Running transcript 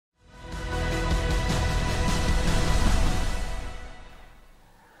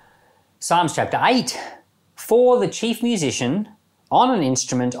Psalms chapter 8, for the chief musician on an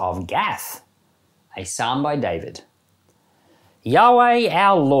instrument of Gath, a psalm by David. Yahweh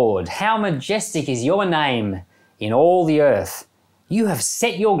our Lord, how majestic is your name in all the earth. You have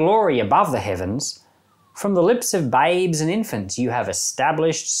set your glory above the heavens. From the lips of babes and infants you have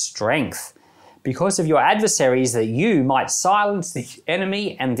established strength, because of your adversaries, that you might silence the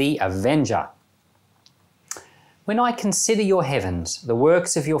enemy and the avenger. When I consider your heavens, the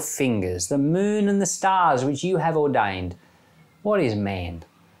works of your fingers, the moon and the stars which you have ordained, what is man,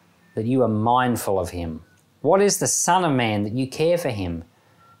 that you are mindful of him? What is the Son of Man, that you care for him?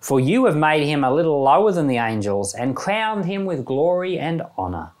 For you have made him a little lower than the angels, and crowned him with glory and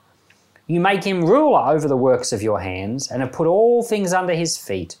honour. You make him ruler over the works of your hands, and have put all things under his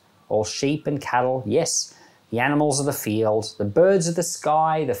feet, all sheep and cattle, yes, the animals of the field, the birds of the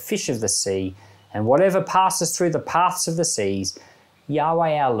sky, the fish of the sea, and whatever passes through the paths of the seas.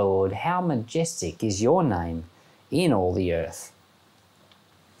 Yahweh our Lord, how majestic is your name in all the earth.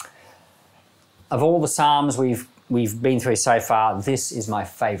 Of all the Psalms we've been through so far, this is my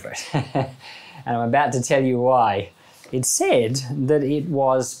favourite. And I'm about to tell you why. It said that it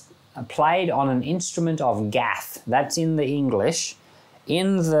was played on an instrument of Gath. That's in the English.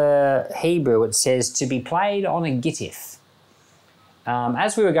 In the Hebrew, it says to be played on a Gittith.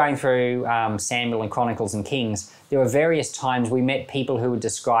 As we were going through Samuel and Chronicles and Kings, there were various times we met people who were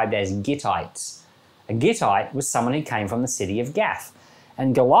described as Gittites. A Gittite was someone who came from the city of Gath.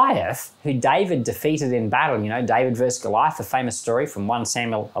 And Goliath, who David defeated in battle, you know, David versus Goliath, a famous story from 1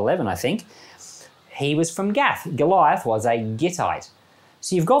 Samuel 11, I think, he was from Gath. Goliath was a Gittite.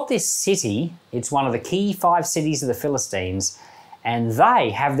 So you've got this city, it's one of the key 5 cities of the Philistines, and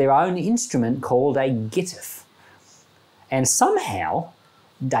they have their own instrument called a Gittith. And somehow,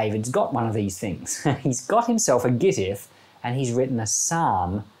 David's got one of these things. He's got himself a Gittith, and he's written a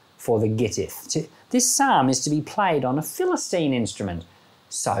psalm for the Gittith. This psalm is to be played on a Philistine instrument.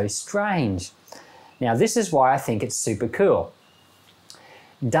 So strange. Now, this is why I think it's super cool.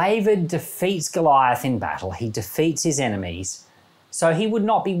 David defeats Goliath in battle. He defeats his enemies. So he would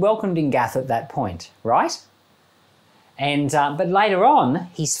not be welcomed in Gath at that point, right? And but later on,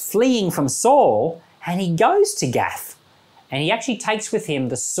 he's fleeing from Saul, and he goes to Gath. And he actually takes with him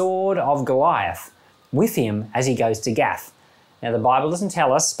the sword of Goliath with him as he goes to Gath. Now, the Bible doesn't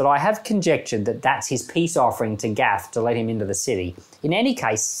tell us, but I have conjectured that that's his peace offering to Gath to let him into the city. In any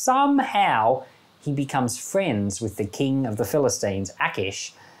case, somehow he becomes friends with the king of the Philistines,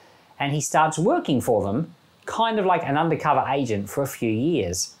 Achish, and he starts working for them, kind of like an undercover agent for a few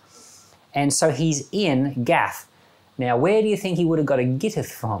years. And so he's in Gath. Now, where do you think he would have got a Gittith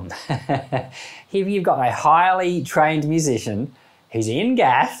from? Here you've got a highly trained musician who's in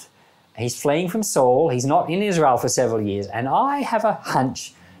Gath, he's fleeing from Saul, he's not in Israel for several years, and I have a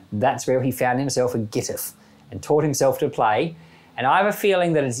hunch that's where he found himself a Gittith and taught himself to play. And I have a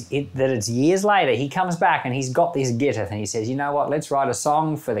feeling that it's years later, he comes back and he's got this Gittith and he says, you know what, let's write a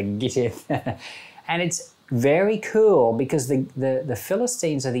song for the Gittith. And it's very cool because the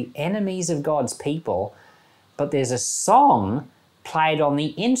Philistines are the enemies of God's people, but there's a song played on the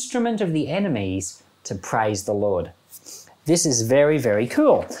instrument of the enemies to praise the Lord. This is very, very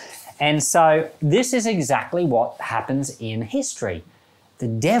cool. And so this is exactly what happens in history. The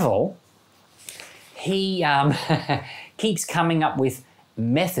devil, he keeps coming up with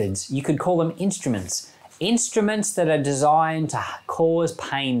methods. You could call them instruments. Instruments that are designed to cause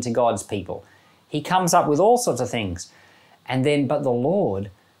pain to God's people. He comes up with all sorts of things. But the Lord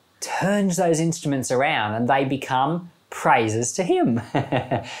turns those instruments around and they become praises to him.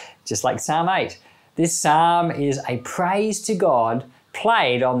 Just like Psalm 8. This psalm is a praise to God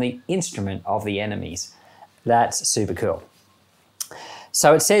played on the instrument of the enemies. That's super cool.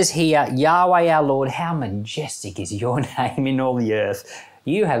 So it says here, Yahweh our Lord, how majestic is your name in all the earth.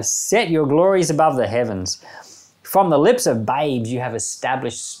 You have set your glories above the heavens. From the lips of babes you have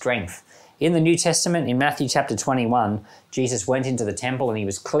established strength. In the New Testament, in Matthew chapter 21, Jesus went into the temple and he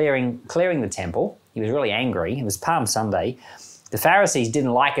was clearing the temple. He was really angry. It was Palm Sunday. The Pharisees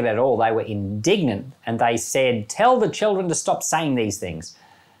didn't like it at all. They were indignant and they said, tell the children to stop saying these things.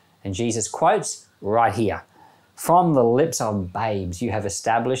 And Jesus quotes right here, from the lips of babes you have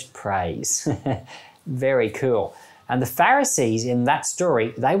established praise. Very cool. And the Pharisees in that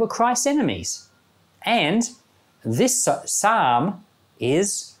story, they were Christ's enemies. And this psalm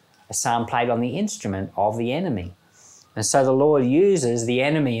is a psalm played on the instrument of the enemy. And so the Lord uses the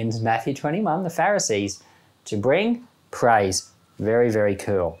enemy in Matthew 21, the Pharisees, to bring praise. Very, very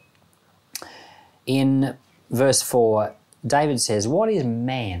cool. In verse 4, David says, what is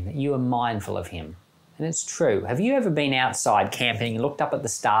man that you are mindful of him? And it's true. Have you ever been outside camping, looked up at the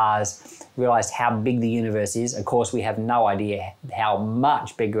stars, realised how big the universe is? Of course, we have no idea how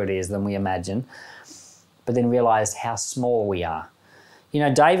much bigger it is than we imagine, but then realised how small we are. You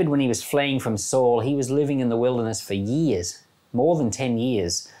know, David, when he was fleeing from Saul, he was living in the wilderness for years, more than 10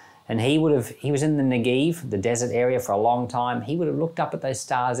 years. And he was in the Negev, the desert area, for a long time. He would have looked up at those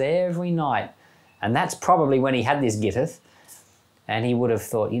stars every night. And that's probably when he had this Gittith. And he would have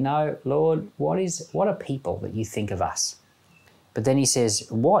thought, you know, Lord, what are people that you think of us? But then he says,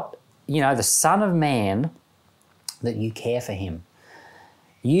 the Son of Man, that you care for him.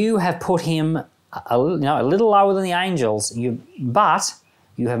 You have put him a little lower than the angels, but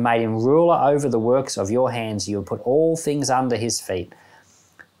you have made him ruler over the works of your hands. You have put all things under his feet.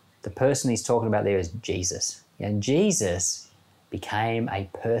 The person he's talking about there is Jesus. And Jesus became a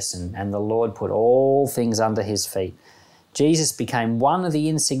person, and the Lord put all things under his feet. Jesus became one of the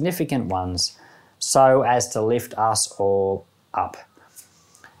insignificant ones so as to lift us all up.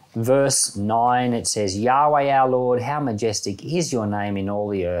 Verse 9, it says, Yahweh our Lord, how majestic is your name in all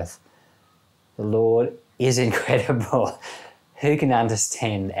the earth. The Lord is incredible. Who can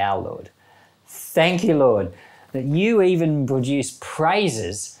understand our Lord? Thank you, Lord, that you even produce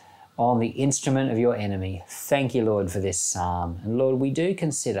praises on the instrument of your enemy. Thank you, Lord, for this psalm. And Lord, we do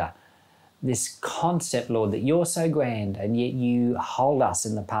consider this concept, Lord, that you're so grand and yet you hold us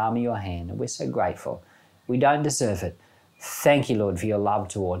in the palm of your hand. And we're so grateful. We don't deserve it. Thank you, Lord, for your love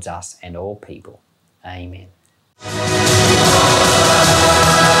towards us and all people. Amen.